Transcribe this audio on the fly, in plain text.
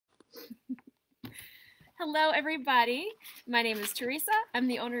Hello, everybody. My name is Teresa. I'm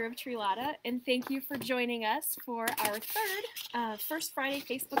the owner of Treelada, and thank you for joining us for our third First Friday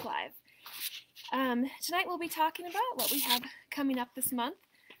Facebook Live. Tonight we'll be talking about what we have coming up this month.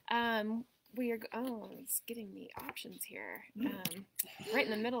 It's getting me options here. Right in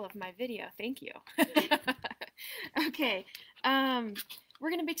the middle of my video. Thank you. Okay. We're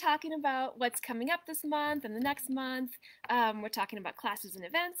going to be talking about what's coming up this month and the next month. We're talking about classes and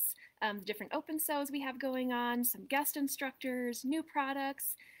events, the different open SOs we have going on, some guest instructors, new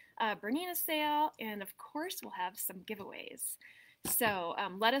products, Bernina sale, and of course we'll have some giveaways. So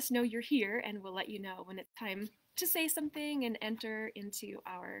let us know you're here and we'll let you know when it's time to say something and enter into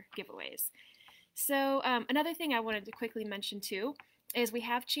our giveaways. So another thing I wanted to quickly mention too is we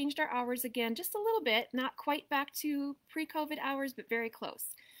have changed our hours again just a little bit, not quite back to pre-COVID hours, but very close.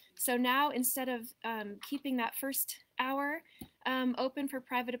 So now instead of keeping that first hour open for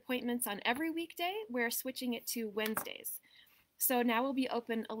private appointments on every weekday, we're switching it to Wednesdays. So now we'll be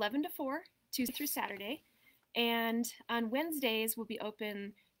open 11 to 4, Tuesday through Saturday, and on Wednesdays we'll be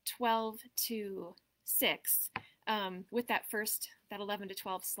open 12 to 6 with that 11 to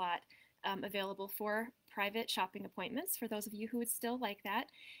 12 slot available for private shopping appointments for those of you who would still like that.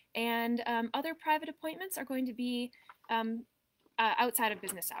 And other private appointments are going to be outside of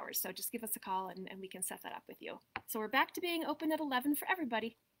business hours. So just give us a call and we can set that up with you. So we're back to being open at 11 for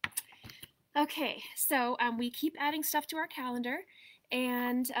everybody. Okay, so we keep adding stuff to our calendar,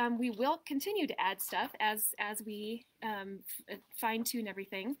 and we will continue to add stuff as we fine-tune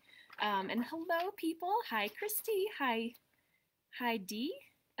everything. And hello, people. Hi, Christy. Hi, Dee.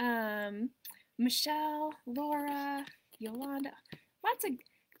 Michelle, Laura, Yolanda, lots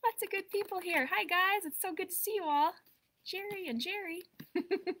of good people here. Hi guys, it's so good to see you all. Jerry and Jerry.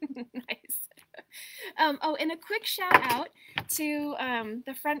 Nice. Oh, and a quick shout out to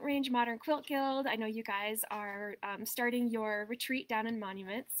the Front Range Modern Quilt Guild. I know you guys are starting your retreat down in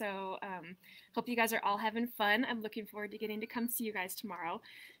Monument, so hope you guys are all having fun. I'm looking forward to getting to come see you guys tomorrow.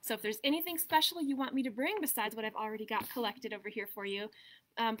 So if there's anything special you want me to bring besides what I've already got collected over here for you,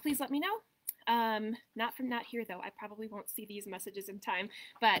 please let me know. Not here though. I probably won't see these messages in time,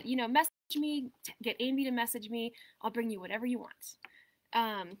 but you know, message me, get Amy to message me. I'll bring you whatever you want.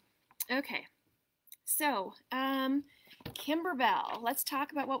 Okay, so Kimberbell. Let's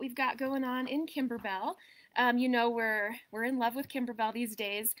talk about what we've got going on in Kimberbell. You know, we're in love with Kimberbell these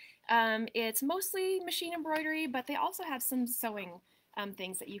days. It's mostly machine embroidery, but they also have some sewing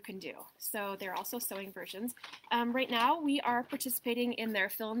things that you can do. So they're also sewing versions. Right now we are participating in their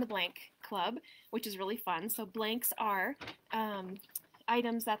fill in the blank club, which is really fun. So blanks are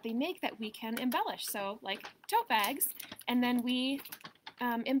items that they make that we can embellish. So like tote bags, and then we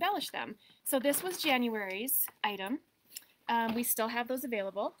embellish them. So this was January's item. We still have those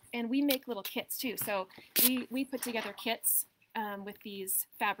available, and we make little kits too. So we put together kits with these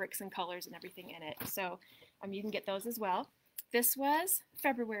fabrics and colors and everything in it. So you can get those as well. This was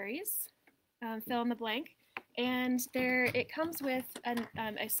February's fill in the blank, and it comes with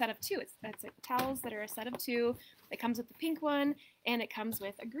a set of two. It's towels that are a set of two. It comes with the pink one, and it comes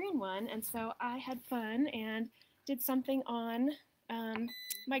with a green one. And so I had fun and did something on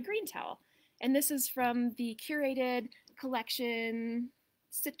my green towel. And this is from the curated collection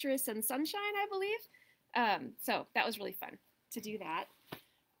Citrus and Sunshine, I believe. So that was really fun to do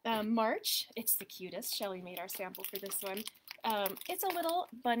that. March, it's the cutest. Shelly made our sample for this one. It's a little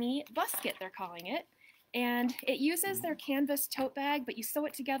bunny busket, they're calling it, and it uses their canvas tote bag, but you sew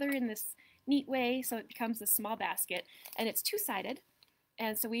it together in this neat way so it becomes this small basket, and it's two-sided.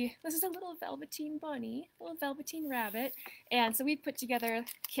 And so this is a little velveteen bunny, a little velveteen rabbit, and so we put together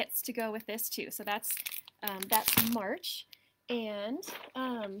kits to go with this too. So that's March. And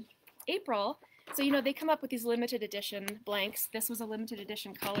April, so you know they come up with these limited edition blanks. This was a limited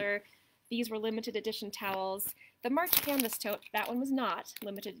edition color. These were limited edition towels. The March Canvas Tote, that one was not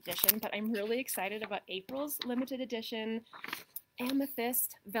limited edition, but I'm really excited about April's limited edition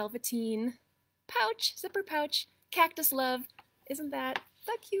amethyst velveteen pouch, zipper pouch, cactus love. Isn't that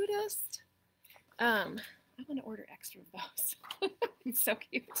the cutest? I want to order extra of those. It's so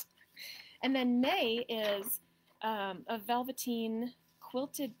cute. And then May is a velveteen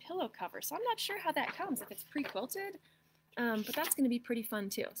quilted pillow cover. So I'm not sure how that comes, if it's pre-quilted. But that's going to be pretty fun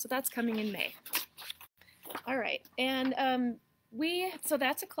too. So that's coming in May. All right, and so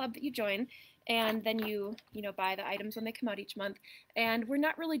that's a club that you join, and then you buy the items when they come out each month. And we're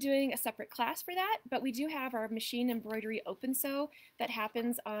not really doing a separate class for that, but we do have our machine embroidery open sew that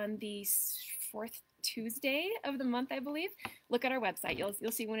happens on the 4th Tuesday of the month, I believe. Look at our website;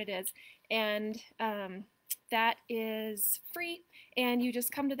 you'll see when it is. And that is free, and you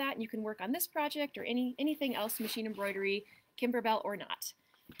just come to that and you can work on this project or anything else machine embroidery, Kimberbell or not.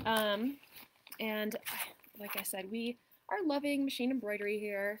 And like I said, we are loving machine embroidery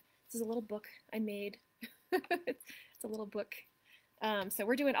here. This is a little book I made. It's a little book. So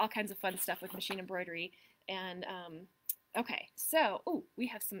we're doing all kinds of fun stuff with machine embroidery. And okay, so we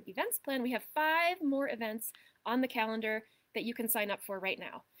have some events planned. We have 5 more events on the calendar that you can sign up for right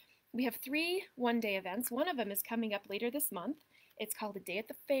now. We have 3 one-day events. One of them is coming up later this month. It's called A Day at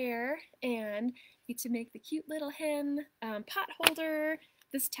the Fair, and you get to make the cute little hen pot holder.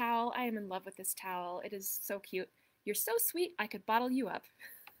 This towel, I am in love with this towel. It is so cute. You're so sweet, I could bottle you up.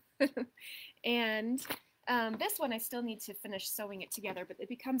 And this one I still need to finish sewing it together, but it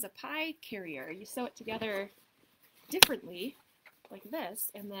becomes a pie carrier. You sew it together differently, like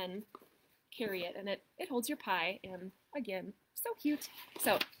this, and then carry it, and it holds your pie, and again, so cute.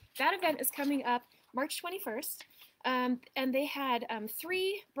 So that event is coming up March 21st. And they had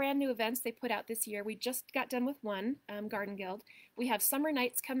 3 brand new events they put out this year. We just got done with one, Garden Guild. We have Summer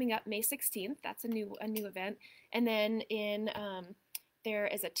Nights coming up May 16th. That's a new event. And then there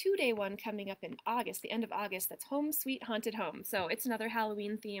is a 2-day one coming up in August, the end of August. That's Home Sweet Haunted Home. So it's another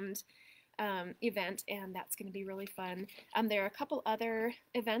Halloween themed event, and that's going to be really fun. There are a couple other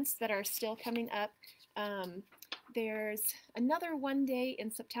events that are still coming up. There's another 1-day in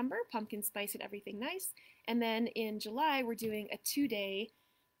September, Pumpkin Spice and Everything Nice. And then in July, we're doing a 2-day,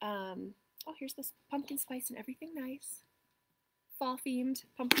 here's this Pumpkin Spice and Everything Nice, fall-themed,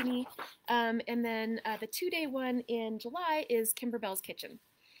 pumpkin-y. And then the 2-day one in July is Kimberbell's Kitchen.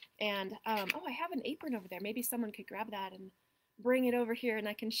 And, I have an apron over there. Maybe someone could grab that and bring it over here, and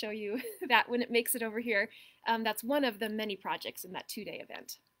I can show you that when it makes it over here. That's one of the many projects in that 2-day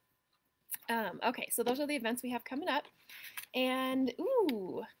event. Okay, so those are the events we have coming up. And,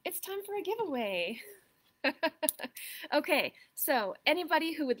 it's time for a giveaway. Okay, so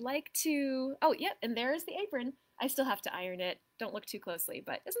anybody who would like to, and there's the apron. I still have to iron it. Don't look too closely,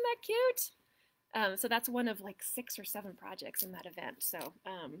 but isn't that cute? So that's one of like 6 or 7 projects in that event. So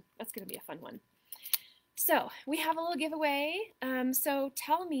that's going to be a fun one. So we have a little giveaway. So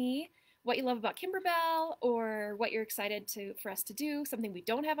tell me what you love about Kimberbell, or what you're excited for us to do, something we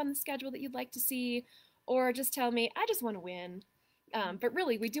don't have on the schedule that you'd like to see, or just tell me, I just want to win. But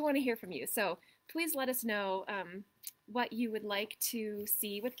really, we do want to hear from you. So please let us know what you would like to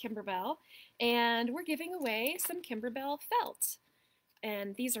see with Kimberbell. And we're giving away some Kimberbell felt.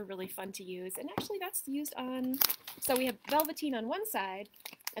 And these are really fun to use. And actually that's used on, so we have velveteen on one side,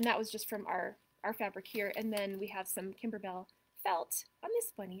 and that was just from our fabric here. And then we have some Kimberbell felt on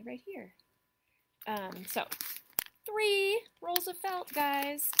this bunny right here. So 3 rolls of felt,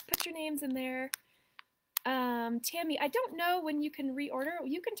 guys. Put your names in there. Tammy, I don't know when you can reorder.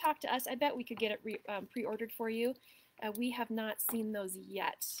 You can talk to us. I bet we could get it pre-ordered for you. We have not seen those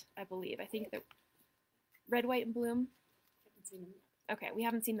yet, I believe. I think that Red, White, and Bloom. Haven't seen them. Okay, we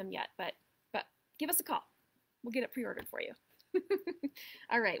haven't seen them yet, but give us a call. We'll get it pre-ordered for you.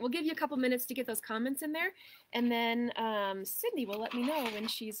 All right, we'll give you a couple minutes to get those comments in there, and then Sydney will let me know when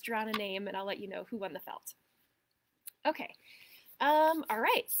she's drawn a name, and I'll let you know who won the felt. Okay. All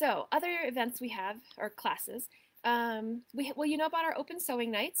right, so other events we have, or classes. Well, you know about our open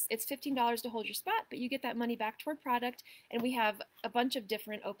sewing nights. It's $15 to hold your spot, but you get that money back toward product, and we have a bunch of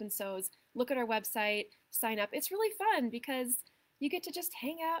different open sews. Look at our website, sign up. It's really fun because you get to just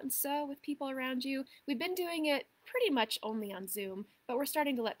hang out and sew with people around you. We've been doing it pretty much only on Zoom, but we're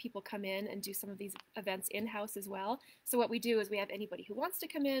starting to let people come in and do some of these events in-house as well. So what we do is we have anybody who wants to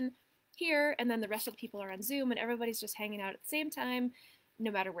come in here, and then the rest of the people are on Zoom, and everybody's just hanging out at the same time, no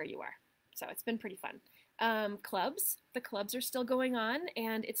matter where you are. So it's been pretty fun. Clubs. The clubs are still going on,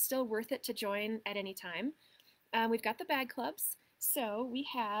 and it's still worth it to join at any time. We've got the bag clubs. So we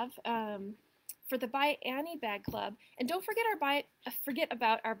have for the By Annie Bag Club, and don't forget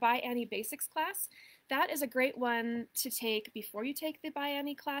about our By Annie Basics class. That is a great one to take before you take the By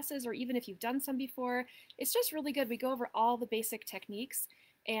Annie classes, or even if you've done some before. It's just really good. We go over all the basic techniques,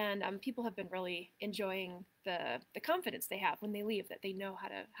 and people have been really enjoying the confidence they have when they leave, that they know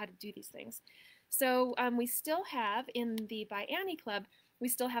how to do these things. So we still have, in the By Annie Club, we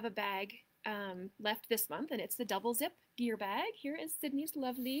still have a bag left this month, and it's the double zip gear bag. Here is Sydney's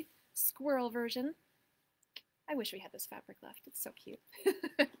lovely squirrel version. I wish we had this fabric left. It's so cute.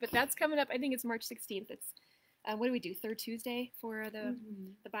 But that's coming up. I think it's March 16th. It's what do we do? Third Tuesday for the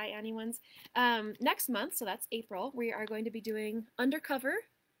By Annie ones. Next month, so that's April, we are going to be doing Undercover.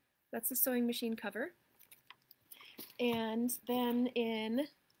 That's the sewing machine cover. And then in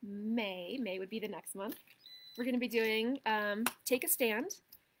May would be the next month, we're going to be doing Take a Stand,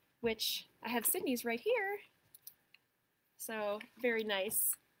 which I have Sydney's right here. So very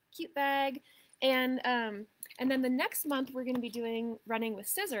nice, cute bag. And then the next month we're going to be doing running with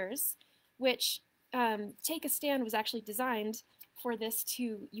scissors, which Take a Stand was actually designed for this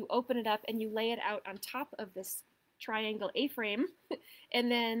to, you open it up and you lay it out on top of this triangle A-frame,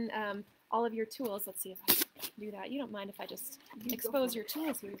 and then all of your tools. Let's see if I can do that. You don't mind if I just expose your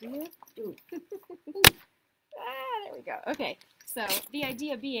tools here, do you? There we go. Okay, so the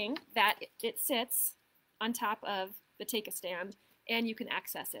idea being that it sits on top of the Take a Stand, and you can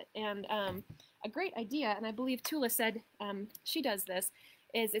access it. And a great idea, and I believe Tula said she does this,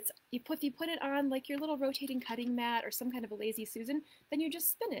 is you put it on like your little rotating cutting mat or some kind of a lazy Susan, then you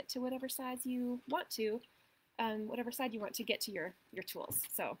just spin it to whatever size you want to, whatever side you want to get to your tools.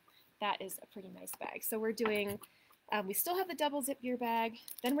 So that is a pretty nice bag. So we're doing, we still have the double zip gear bag,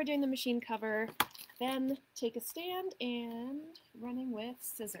 then we're doing the machine cover, then Take a Stand, and running with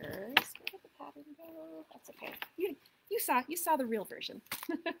scissors. Where did the pattern go? That's okay. You saw the real version.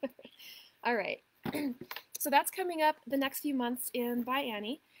 All right. So that's coming up the next few months in By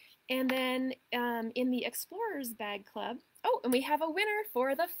Annie. And then in the Explorers Bag Club, oh, and we have a winner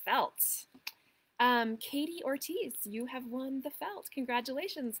for the felt. Katie Ortiz, you have won the felt.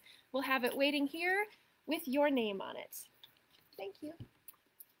 Congratulations. We'll have it waiting here with your name on it. Thank you.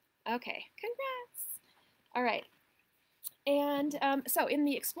 Okay, congrats. All right. And so in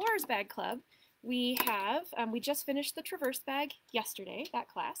the Explorers Bag Club, we have, we just finished the Traverse bag yesterday, that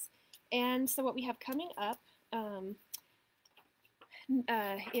class. And so what we have coming up in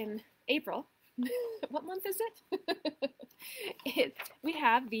April, what month is it? We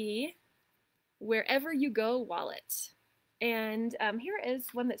have the Wherever You Go wallet. And here is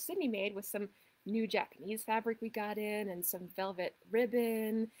one that Sydney made with some new Japanese fabric we got in and some velvet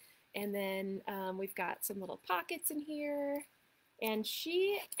ribbon. And then we've got some little pockets in here. And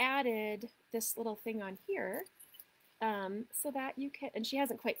she added this little thing on here so that you can, and she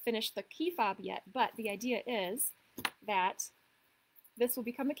hasn't quite finished the key fob yet, but the idea is that this will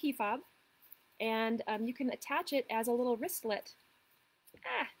become a key fob, and you can attach it as a little wristlet,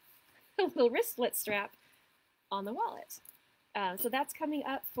 a little wristlet strap on the wallet. So that's coming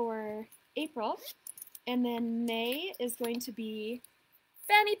up for April, and then May is going to be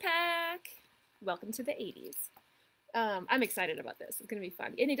fanny pack. Welcome to the 80s. I'm excited about this. It's going to be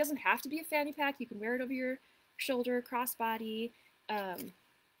fun. And it doesn't have to be a fanny pack. You can wear it over your shoulder, crossbody.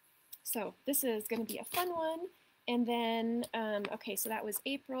 So this is going to be a fun one. And then, okay, so that was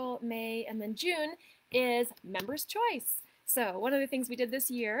April, May, and then June is Members' Choice. So one of the things we did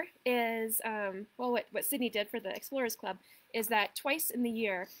this year is, well, what Sydney did for the Explorers Club is that twice in the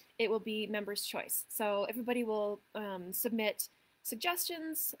year it will be Members' Choice. So everybody will submit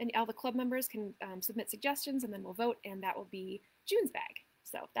suggestions, and all the club members can submit suggestions, and then we'll vote, and that will be June's bag.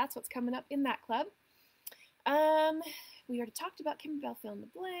 So that's what's coming up in that club. We already talked about Kimberbell Fill in the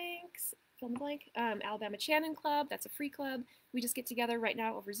Blanks, Alabama Shannon Club. That's a free club. We just get together right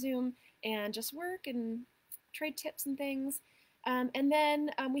now over Zoom and just work and trade tips and things. And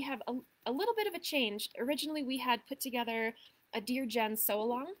then we have a little bit of a change. Originally, we had put together a Dear Jen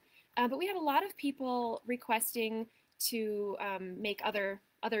sew-along, but we had a lot of people requesting to make other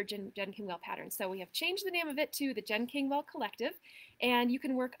Jen Kingwell patterns. So we have changed the name of it to the Jen Kingwell Collective, and you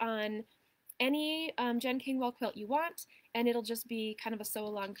can work on any Jen Kingwell quilt you want, and it'll just be kind of a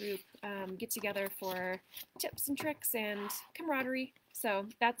sew-along group, get together for tips and tricks and camaraderie. So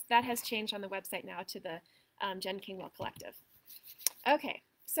that has changed on the website now to the Jen Kingwell Collective. Okay,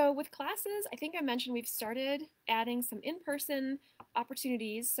 so with classes, I think I mentioned we've started adding some in-person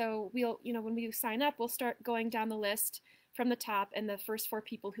opportunities. So we'll, when we sign up, we'll start going down the list from the top, and the first 4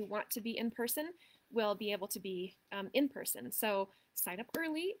 people who want to be in person will be able to be in person. So sign up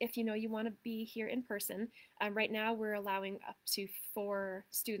early if you know you want to be here in person. Right now we're allowing up to 4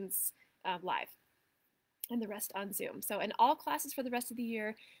 students live, and the rest on Zoom. So in all classes for the rest of the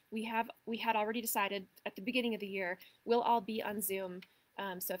year, we had already decided at the beginning of the year, we'll all be on Zoom.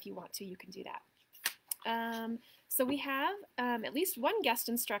 So if you want to, you can do that. So we have at least one guest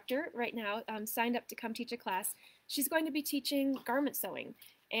instructor right now signed up to come teach a class. She's going to be teaching garment sewing,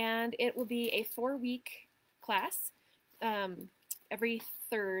 and it will be a 4-week class every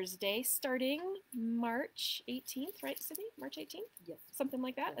Thursday starting March 18th, right, Sydney? March 18th? Yes. Something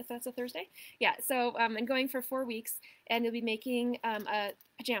like that, if that's a Thursday. Yeah, so and going for 4 weeks, and you'll be making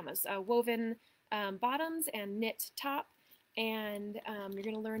pajamas, woven bottoms and knit top. And you're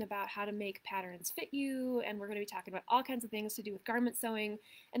going to learn about how to make patterns fit you, and we're going to be talking about all kinds of things to do with garment sewing,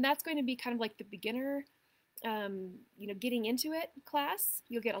 and that's going to be kind of like the beginner, getting into it class.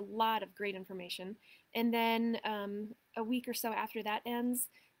 You'll get a lot of great information, and then a week or so after that ends,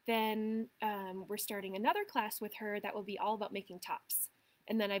 then we're starting another class with her that will be all about making tops.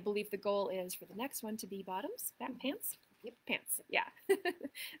 And then I believe the goal is for the next one to be bottoms, pants? Yep, pants, yeah.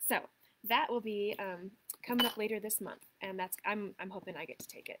 So that will be coming up later this month, and I'm hoping I get to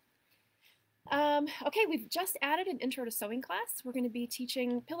take it. Okay, we've just added an intro to sewing class. We're going to be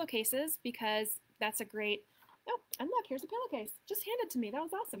teaching pillowcases because that's a great, oh, and look, here's a pillowcase. Just handed to me, that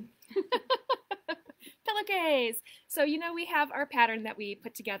was awesome. Pillowcase! So you know we have our pattern that we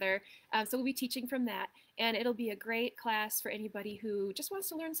put together, so we'll be teaching from that, and it'll be a great class for anybody who just wants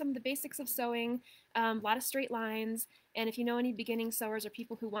to learn some of the basics of sewing, a lot of straight lines, and if you know any beginning sewers or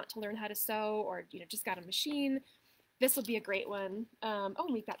people who want to learn how to sew or just got a machine, this will be a great one. Oh,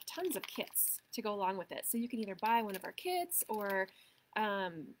 and we've got tons of kits to go along with it, so you can either buy one of our kits or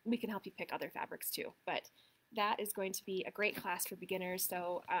we can help you pick other fabrics too, but that is going to be a great class for beginners.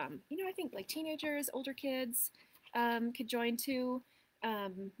 So, I think like teenagers, older kids could join too,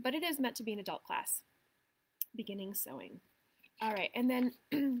 but it is meant to be an adult class, beginning sewing. All right, and then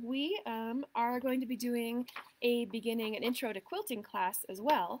we are going to be doing an intro to quilting class as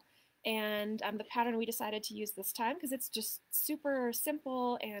well. And the pattern we decided to use this time, because it's just super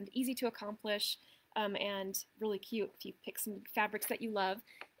simple and easy to accomplish and really cute if you pick some fabrics that you love,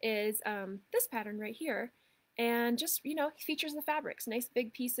 is this pattern right here. And just, features the fabrics, nice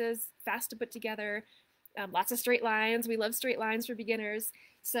big pieces, fast to put together, lots of straight lines. We love straight lines for beginners.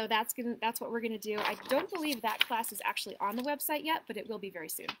 So that's what we're gonna do. I don't believe that class is actually on the website yet, but it will be very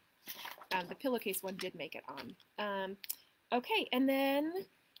soon. The pillowcase one did make it on. Okay, and then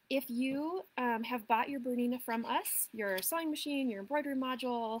if you have bought your Bernina from us, your sewing machine, your embroidery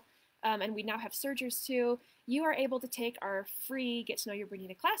module, and we now have sergers too, you are able to take our free Get to Know Your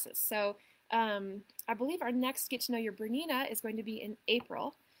Bernina classes. So I believe our next Get to Know Your Bernina is going to be in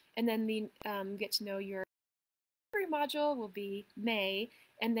April, and then the Get to Know Your module will be May,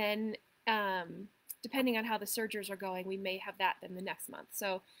 and then depending on how the sergers are going, we may have that then the next month.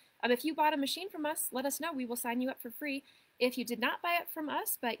 So if you bought a machine from us, let us know. We will sign you up for free. If you did not buy it from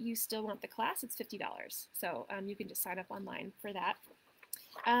us, but you still want the class, it's $50. So you can just sign up online for that.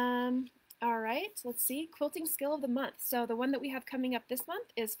 All right, let's see, quilting skill of the month. So the one that we have coming up this month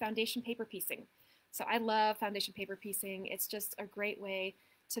is foundation paper piecing. So I love foundation paper piecing. It's just a great way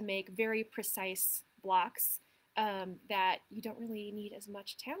to make very precise blocks that you don't really need as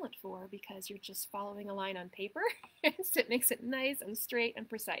much talent for because you're just following a line on paper. So it makes it nice and straight and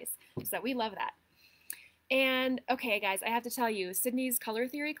precise. So we love that. And okay, guys, I have to tell you, Sydney's color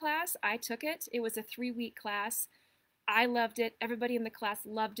theory class, I took it. It was a 3-week class. I loved it. Everybody in the class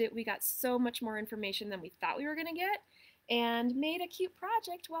loved it. We got so much more information than we thought we were going to get and made a cute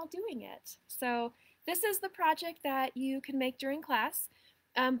project while doing it. So this is the project that you can make during class.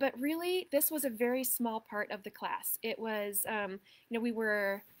 But really, this was a very small part of the class. It was, we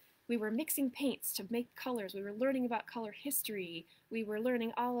were mixing paints to make colors. We were learning about color history. We were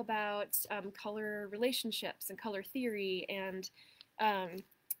learning all about color relationships and color theory, and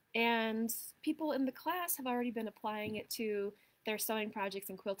people in the class have already been applying it to their sewing projects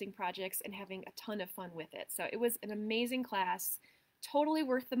and quilting projects and having a ton of fun with it. So it was an amazing class, totally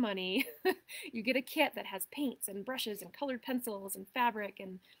worth the money. You get a kit that has paints and brushes and colored pencils and fabric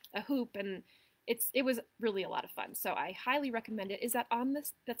and a hoop, and it was really a lot of fun. So I highly recommend it. Is that on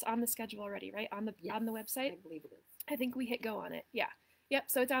this? That's on the schedule already, right? On the website? I believe it is. I think we hit go on it. Yeah. Yep.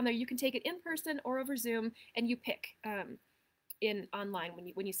 So it's on there. You can take it in person or over Zoom, and you pick online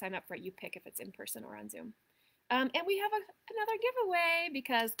when you sign up for it. You pick if it's in person or on Zoom. And we have another giveaway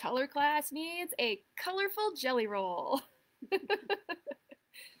because color class needs a colorful jelly roll.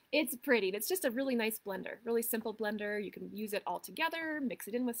 It's pretty. It's just a really nice blender, really simple blender. You can use it all together, mix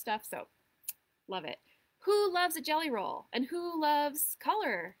it in with stuff. So love it. Who loves a jelly roll and who loves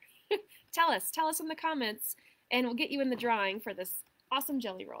color? Tell us in the comments, and we'll get you in the drawing for this awesome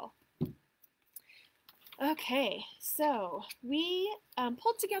jelly roll. Okay, so we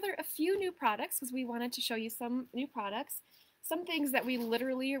pulled together a few new products because we wanted to show you some new products. Some things that we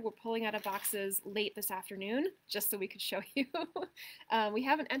literally were pulling out of boxes late this afternoon just so we could show you. We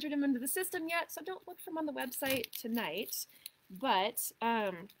haven't entered them into the system yet, so don't look for them on the website tonight. But,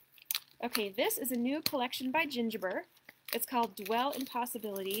 okay, this is a new collection by Gingerbread. It's called Dwell in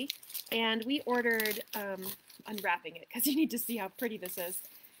Possibility, and we ordered, unwrapping it because you need to see how pretty this is.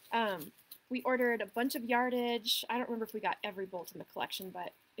 We ordered a bunch of yardage. I don't remember if we got every bolt in the collection,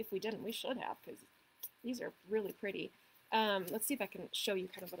 but if we didn't, we should have because these are really pretty. Let's see if I can show you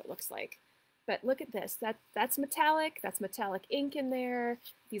kind of what it looks like. But look at this. That's metallic. That's metallic ink in there.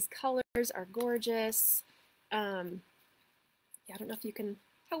 These colors are gorgeous. Yeah, I don't know if you can,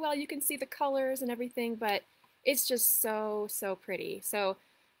 how well you can see the colors and everything, but it's just so, so pretty. So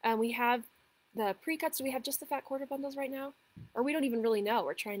We have the pre-cuts. Do we have just the fat quarter bundles right now? Or we don't even really know.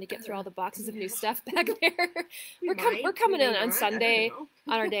 We're trying to get through all the boxes of new stuff back there. We're coming in on Sunday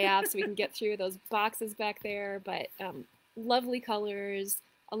on our day off so we can get through those boxes back there. But lovely colors.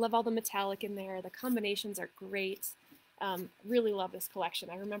 I love all the metallic in there. The combinations are great. Really love this collection.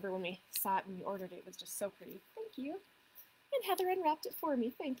 I remember when we saw it when we ordered it, it was just so pretty. Thank you. And Heather unwrapped it for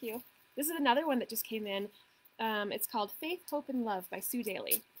me. Thank you. This is another one that just came in. It's called Faith, Hope, and Love by Sue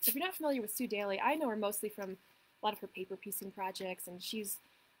Daly. So if you're not familiar with Sue Daly, I know her mostly from a lot of her paper piecing projects, and she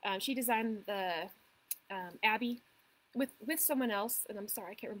designed the Abby with someone else, and I'm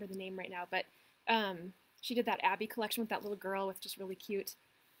sorry, I can't remember the name right now, but she did that Abby collection with that little girl with just really cute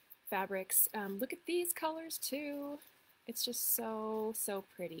fabrics. Look at these colors too. It's just so, so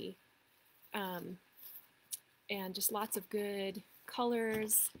pretty. And just lots of good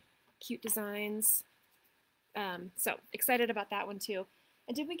colors, cute designs. So excited about that one too.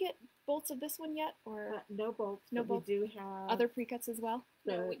 And did we get bolts of this one yet, or no bolts? No bolts. We do have other pre-cuts as well.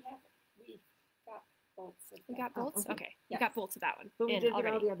 No, we got bolts. We got bolts. Oh, okay. Yes. We got bolts of that one. But we did already.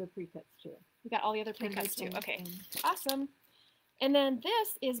 get all the other pre-cuts too. We got all the other pre-cuts too. And Okay, awesome. And then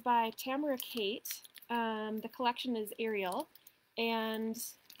this is by Tamara Kate. The collection is Ariel, and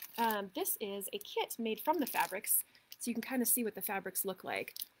this is a kit made from the fabrics, so you can kind of see what the fabrics look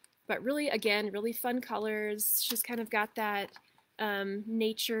like. But really, again, really fun colors. She's kind of got that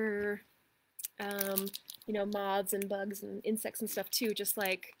nature, you know, moths and bugs and insects and stuff too, just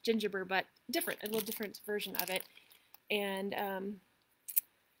like Gingerbread, but different, a little different version of it. And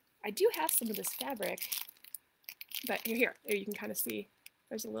I do have some of this fabric, but here you can kind of see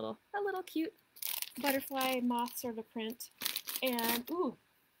there's a little cute butterfly moth sort of print. And ooh,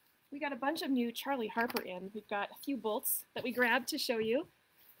 we got a bunch of new Charlie Harper in. We've got a few bolts that we grabbed to show you.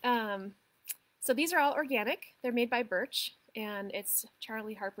 So these are all organic. They're made by Birch, and it's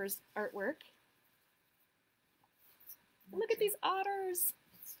Charlie Harper's artwork. Look at these otters.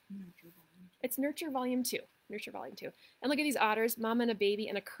 It's Nurture Volume 2. Nurture Volume 2. And look at these otters, mama and a baby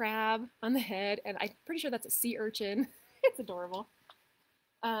and a crab on the head, and I'm pretty sure that's a sea urchin. It's adorable.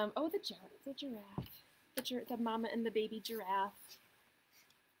 Oh, the giraffe. The mama and the baby giraffe.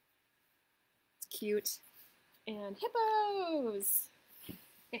 It's cute. And hippos.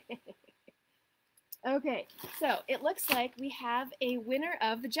 Okay, so it looks like we have a winner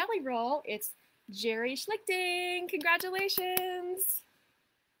of the jelly roll. It's Jerry Schlichting. Congratulations.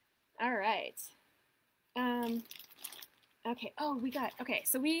 All right. Okay. Oh, okay.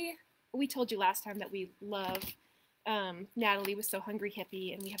 So we told you last time that we love Natalie Was So Hungry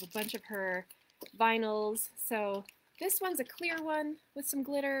Hippie, and we have a bunch of her vinyls. So this one's a clear one with some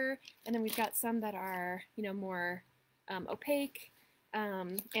glitter, and then we've got some that are, you know, more opaque.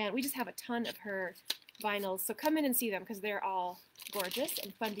 And we just have a ton of her vinyls, so come in and see them because they're all gorgeous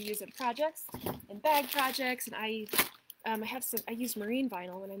and fun to use in projects and bag projects. And I used marine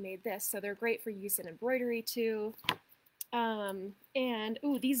vinyl when I made this, so they're great for use in embroidery too. And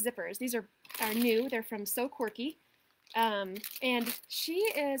ooh, these zippers, these are new. They're from So Quirky, and she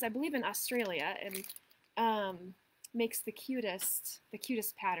is, I believe, in Australia, and makes the cutest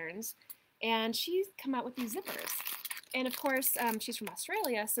patterns. And she's come out with these zippers. And of course, she's from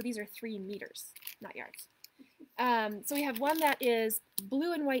Australia, so these are 3 meters, not yards. So we have one that is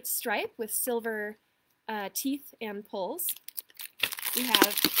blue and white stripe with silver teeth and pulls. We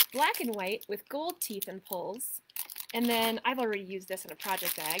have black and white with gold teeth and pulls. And then I've already used this in a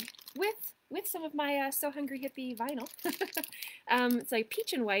project bag with some of my So Hungry Hippie vinyl. It's like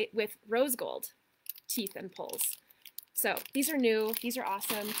peach and white with rose gold teeth and pulls. So these are new. These are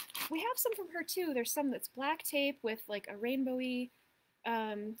awesome. We have some from her too. There's some that's black tape with like a rainbowy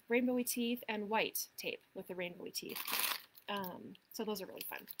teeth, and white tape with the rainbowy teeth. So those are really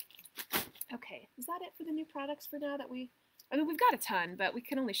fun. Okay, is that it for the new products for now? I mean, we've got a ton, but we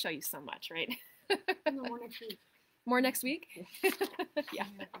can only show you so much, right? No, more next week. More next week? Yeah.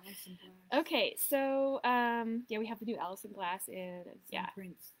 Okay, so yeah, we have the new Allison Glass in. Yeah.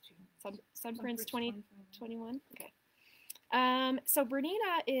 Sunprints 2021. Okay. So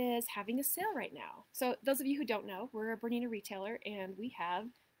Bernina is having a sale right now. So those of you who don't know, we're a Bernina retailer and we have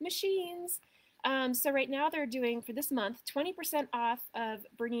machines. So right now they're doing, for this month, 20% off of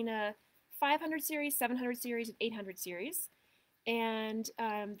Bernina 500 series, 700 series, and 800 series. And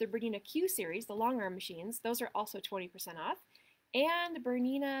the Bernina Q series, the long arm machines, those are also 20% off. And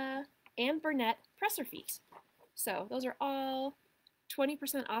Bernina and Bernette presser feet. So those are all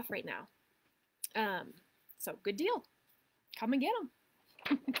 20% off right now. So good deal. Come and get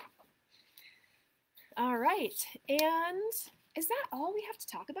them. All right, and is that all we have to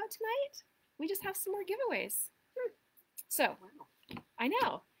talk about tonight? We just have some more giveaways. So, I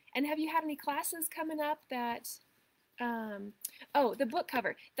know. And have you had any classes coming up that, oh, the book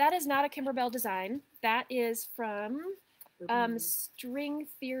cover. That is not a Kimberbell design. That is from String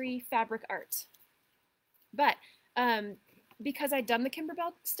Theory Fabric Art. But because I'd done the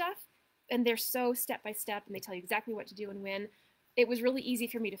Kimberbell stuff, and they're so step-by-step, and they tell you exactly what to do and when, it was really easy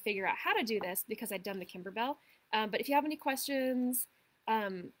for me to figure out how to do this because I'd done the Kimberbell. But if you have any questions,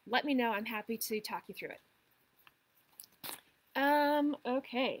 let me know. I'm happy to talk you through it.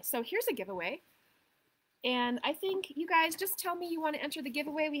 Okay, so here's a giveaway. And I think you guys just tell me you want to enter the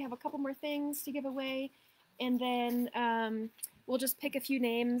giveaway. We have a couple more things to give away. And then we'll just pick a few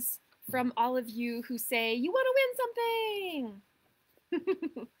names from all of you who say you want to win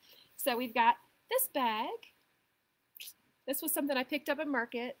something. So we've got this bag. This was something I picked up at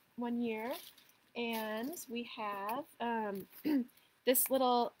Market one year. And we have this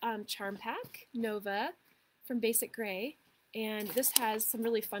little charm pack, Nova, from Basic Gray. And this has some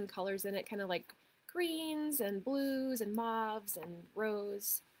really fun colors in it, kind of like greens and blues and mauves and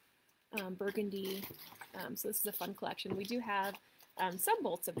rose, burgundy. So this is a fun collection. We do have some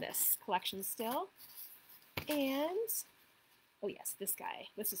bolts of this collection still. And, oh yes, this guy.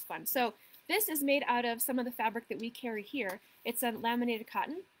 This is fun. So this is made out of some of the fabric that we carry here. It's a laminated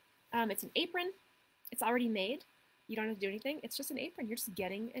cotton. It's an apron. It's already made. You don't have to do anything. It's just an apron. You're just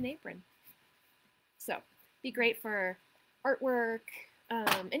getting an apron. So be great for artwork,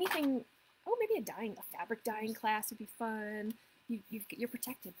 anything. Oh, maybe a fabric dyeing class would be fun. You're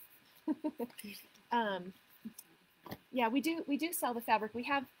protected. Yeah, we do sell the fabric. We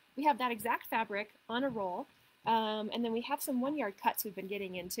have that exact fabric on a roll, and then we have some 1 yard cuts we've been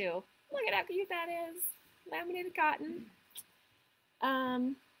getting into. Look at how cute that is, laminated cotton.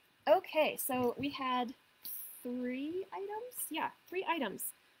 Okay, so we had 3 items. Yeah, 3 items.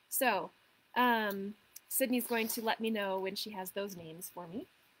 So Sydney's going to let me know when she has those names for me.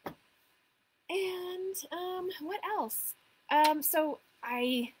 And what else? So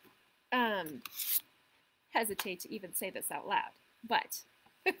I hesitate to even say this out loud, but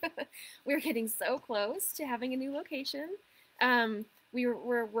we're getting so close to having a new location.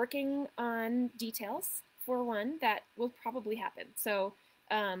 We're working on details for one that will probably happen. So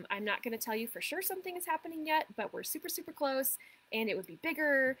I'm not going to tell you for sure something is happening yet, but we're super, super close, and it would be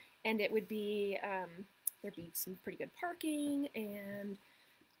bigger, and it would be, there'd be some pretty good parking, and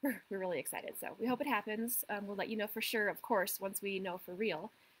we're really excited. So we hope it happens. We'll let you know for sure, of course, once we know for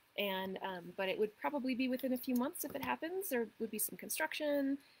real. And but it would probably be within a few months if it happens. There would be some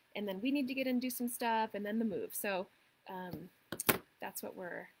construction, and then we need to get in and do some stuff, and then the move. So that's what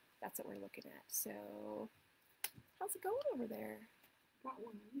we're looking at. So how's it going over there? Got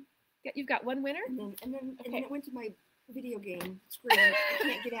one. You've got one winner? And then Okay. it went to my video game screen. I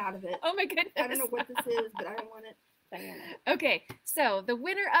can't get out of it. Oh my goodness. I don't know what this is, but I don't want it. Diana. Okay, so the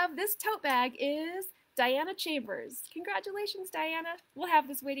winner of this tote bag is Diana Chambers. Congratulations, Diana. We'll have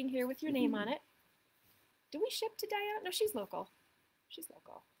this waiting here with your name on it. Do we ship to Diana? No, she's local. She's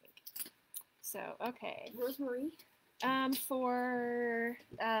local, I think. So, okay. Rosemary. For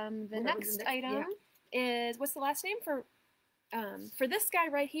the next item is, what's the last name for this guy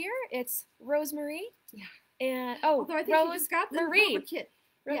right here? It's Rosemary. Yeah. And Although I think she just got the Marie. rubber kit.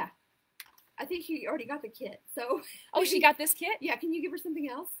 Yeah. I think she already got the kit. So. Oh, she got this kit? Yeah. Can you give her something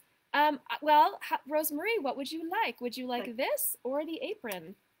else? Well, Rosemary, what would you like? Would you like this or the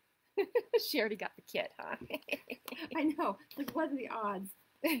apron? She already got the kit, huh? I know. Like, what are the odds?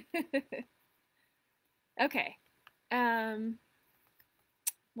 Okay.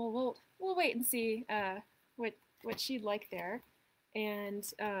 Well, we'll wait and see what she'd like there, and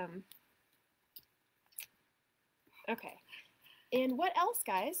okay. And what else,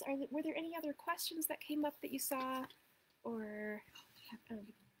 guys? Were there any other questions that came up that you saw, or?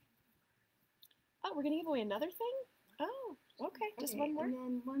 Oh, we're gonna give away another thing. Oh, okay. Just one more. And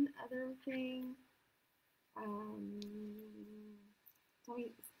then one other thing. Tell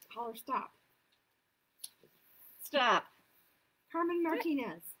me, holler, stop. Stop. Carmen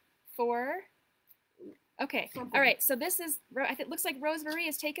Martinez. Okay. Something. All right. So this is. It looks like Rosemary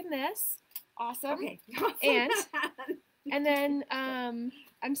has taken this. Awesome. Okay. And then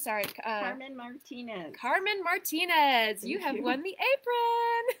I'm sorry. Carmen Martinez. Carmen Martinez. You Thank have you. won the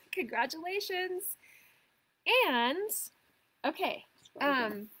apron. Congratulations. And okay.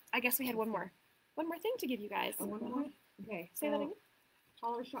 I guess we had one more thing to give you guys. Oh, one more? Okay. Say that again.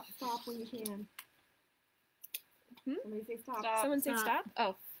 Holler, stop when you can. Hmm? Somebody say stop. Stop. Someone say stop.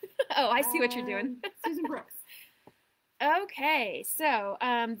 Oh. Oh, I see what you're doing. Susan Brooks. Okay, so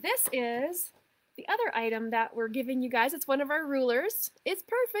this is the other item that we're giving you guys. It's one of our rulers. It's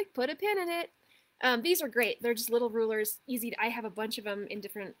perfect. Put a pin in it. These are great. They're just little rulers, easy. I have a bunch of them in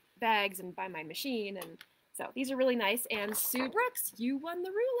different bags and by my machine, and so these are really nice. And Sue Brooks, you won the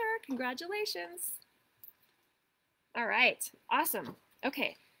ruler. Congratulations. All right, awesome.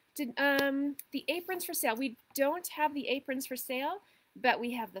 Okay, the aprons for sale. We don't have the aprons for sale, but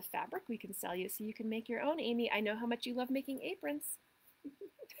we have the fabric we can sell you, so you can make your own. Amy, I know how much you love making aprons.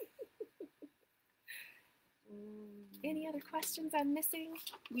 Any other questions I'm missing?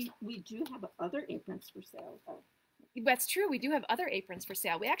 We do have other aprons for sale, though. That's true. We do have other aprons for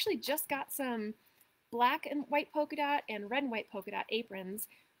sale. We actually just got some black and white polka dot and red and white polka dot aprons.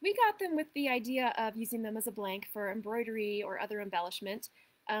 We got them with the idea of using them as a blank for embroidery or other embellishment,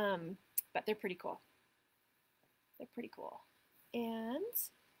 but they're pretty cool. They're pretty cool. And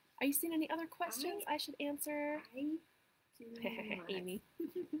are you seeing any other questions I should answer? Amy.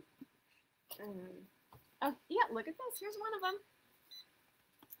 Oh, yeah, look at this. Here's one of them.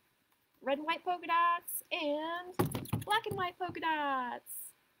 Red and white polka dots and black and white polka dots.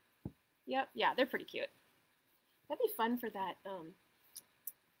 Yep, yeah, they're pretty cute. That'd be fun for that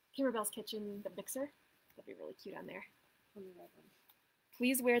Kimberbell's Kitchen, the mixer. That'd be really cute on there.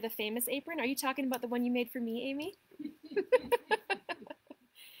 Please wear the famous apron. Are you talking about the one you made for me, Amy?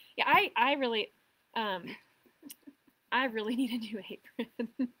 Yeah, I really need a new apron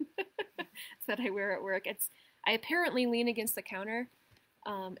that I wear at work. I apparently lean against the counter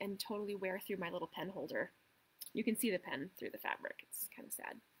and totally wear through my little pen holder. You can see the pen through the fabric. It's kind of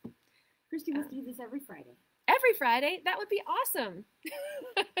sad. Christy must do this every Friday. Every Friday? That would be awesome.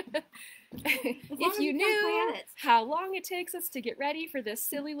 If you knew how long it takes us to get ready for this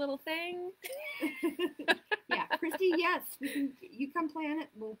silly little thing. Yeah, Christy, yes. You come plan it.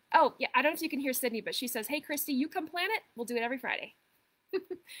 Oh, yeah, I don't know if you can hear Sydney, but she says, hey, Christy, you come plan it. We'll do it every Friday.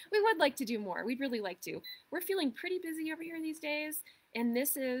 We would like to do more. We'd really like to. We're feeling pretty busy over here these days, and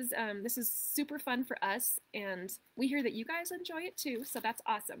this is super fun for us, and we hear that you guys enjoy it too, so that's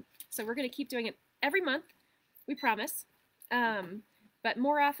awesome. So we're going to keep doing it every month. We promise, but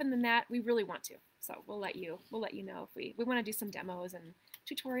more often than that, we really want to. So we'll let you know if we want to do some demos and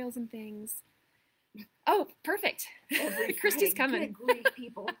tutorials and things. Oh, perfect! Christy's coming. Good grief,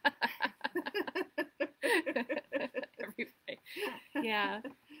 people. Every Friday. Yeah,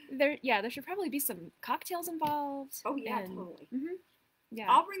 there should probably be some cocktails involved. Oh yeah, totally. Yeah,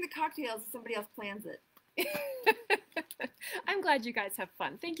 I'll bring the cocktails if somebody else plans it. I'm glad you guys have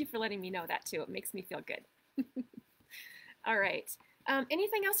fun. Thank you for letting me know that too. It makes me feel good. All right.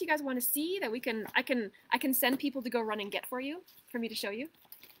 Anything else you guys want to see that I can send people to go run and get for me to show you?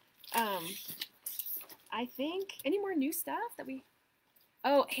 I think any more new stuff that we.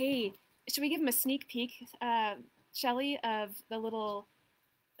 Oh, hey, should we give them a sneak peek, Shelly, of the little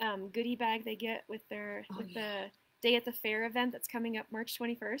goodie bag they get with the Day at the Fair event that's coming up March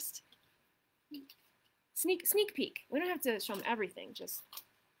 21st? Sneak peek. We don't have to show them everything. Just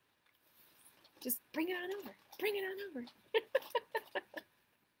bring it on over. Bring it on over.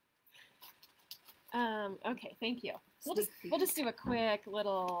 Okay, thank you. We'll just do a quick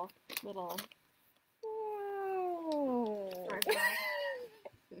little.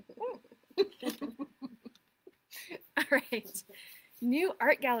 All right. New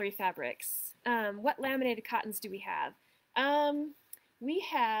art gallery fabrics. What laminated cottons do we have? We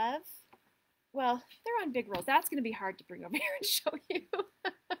have. Well, they're on big rolls. That's going to be hard to bring over here and show you.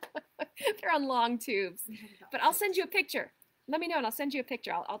 They're on long tubes. But I'll send you a picture. Let me know and I'll send you a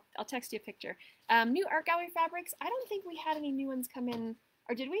picture. I'll text you a picture. New art gallery fabrics. I don't think we had any new ones come in.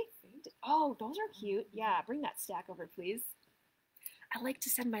 Or did we? Oh, those are cute. Yeah, bring that stack over, please. I like to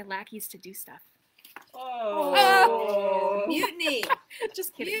send my lackeys to do stuff. Oh. Mutiny.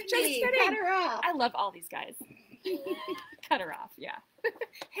 Just kidding. Mutiny. Just kidding. Cut her off. I love all these guys. Cut her off, yeah.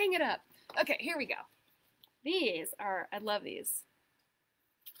 Hang it up. Okay, here we go. I love these.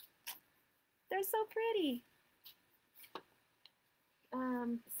 They're so pretty.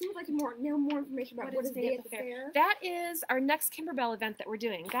 Seems like more information about what is Day at the Fair. That is our next Kimberbell event that we're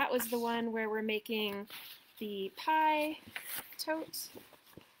doing. That was the one where we're making the pie tote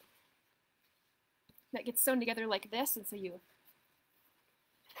that gets sewn together like this, and so you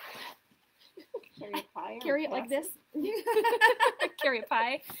carry it like this. Carry a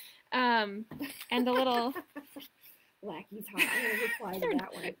pie. And the little Lackey's hot. I'm going to reply to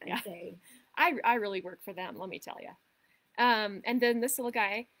that one and say. I really work for them, let me tell you. And then this little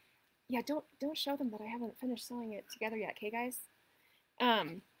guy, yeah, don't show them that I haven't finished sewing it together yet, okay, guys?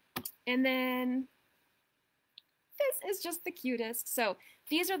 And then this is just the cutest. So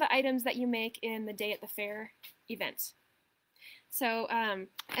these are the items that you make in the Day at the Fair event. So,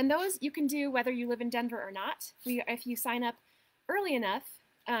 and those you can do whether you live in Denver or not. If you sign up early enough,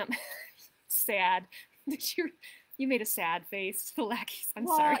 sad. Did you made a sad face to the lackeys. I'm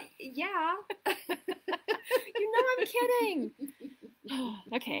well, sorry. Yeah. You know I'm kidding.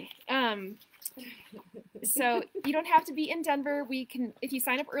 Okay. So you don't have to be in Denver. We can, if you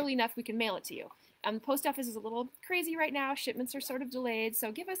sign up early enough, we can mail it to you. The post office is a little crazy right now. Shipments are sort of delayed,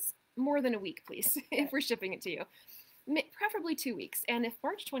 so give us more than a week, please, if we're shipping it to you. Preferably 2 weeks. And if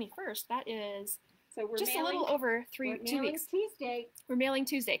March 21st, that is So we're just mailing, a little over we're 2 mailing weeks. Tuesday. We're mailing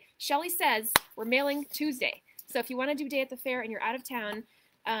Tuesday. Shelly says we're mailing Tuesday. So if you want to do day at the fair and you're out of town,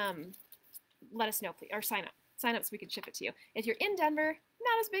 let us know, please, or sign up. Sign up so we can ship it to you. If you're in Denver,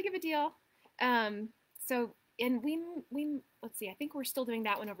 not as big of a deal. And we let's see, I think we're still doing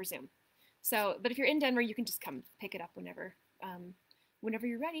that one over Zoom. So, but if you're in Denver, you can just come pick it up whenever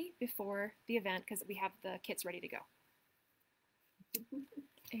you're ready before the event, because we have the kits ready to go.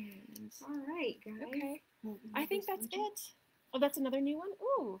 And All right, guys. okay, I think that's it. Oh, that's another new one.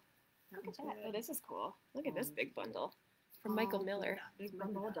 Ooh, look at that. Oh, this is cool. Look at this big bundle from Michael Miller. Big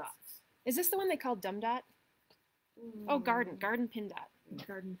bundle of dots. Is this the one they call Dum Dot? Oh, Garden Pin Dot.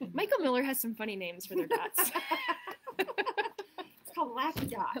 Garden. Michael Miller has some funny names for their dots. It's called Lackey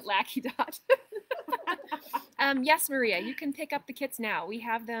Dot. Lackey Dot. Yes, Maria, you can pick up the kits now. We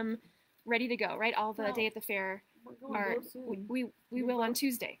have them ready to go, right? All the Well, day at the fair. We're going Are, real soon. we will on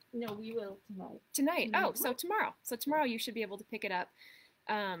Tuesday. No, we will tonight. Tonight. Mhm. Oh, so tomorrow. So tomorrow you should be able to pick it up.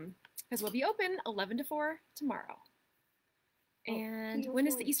 Because we'll be open 11 to 4 tomorrow. Oh, And Theo when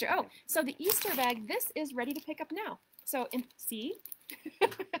is the Floyd. Easter? Oh, so the Easter bag, this is ready to pick up now. So, see,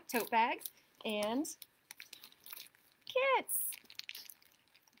 tote bags and kits.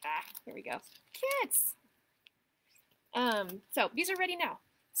 Ah, here we go. Kits. So these are ready now.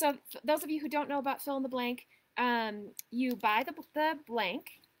 So those of you who don't know about fill in the blank, you buy the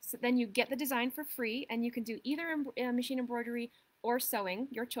blank, so then you get the design for free, and you can do either machine embroidery or sewing,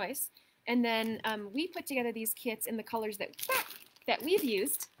 your choice. And then we put together these kits in the colors that we've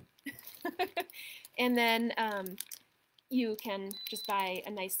used. And then you can just buy a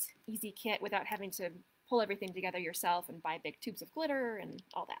nice, easy kit without having to pull everything together yourself and buy big tubes of glitter and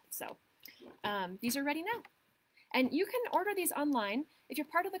all that. So these are ready now. And you can order these online. If you're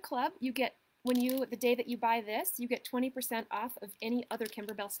part of the club, you get, the day that you buy this, you get 20% off of any other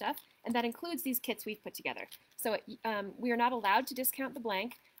Kimberbell stuff, and that includes these kits we've put together. So we are not allowed to discount the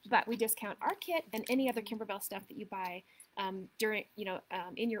blank, but we discount our kit and any other Kimberbell stuff that you buy during,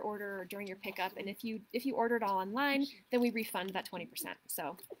 in your order or during your pickup. And if you order it all online, then we refund that 20%.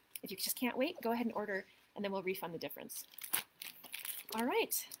 So if you just can't wait, go ahead and order, and then we'll refund the difference. All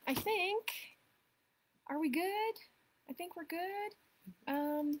right, I think, are we good? I think we're good.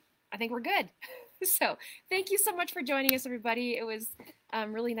 I think we're good. So thank you so much for joining us, everybody. It was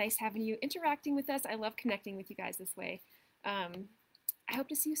really nice having you interacting with us. I love connecting with you guys this way. I hope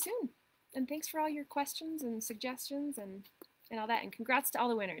to see you soon. And thanks for all your questions and suggestions and all that. And congrats to all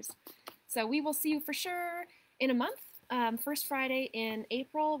the winners. So we will see you for sure in a month, first Friday in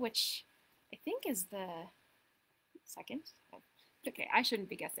April, which I think is the 2nd. Okay, I shouldn't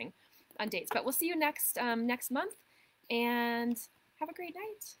be guessing on dates, but we'll see you next month, and have a great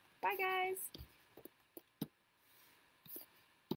night. Bye, guys.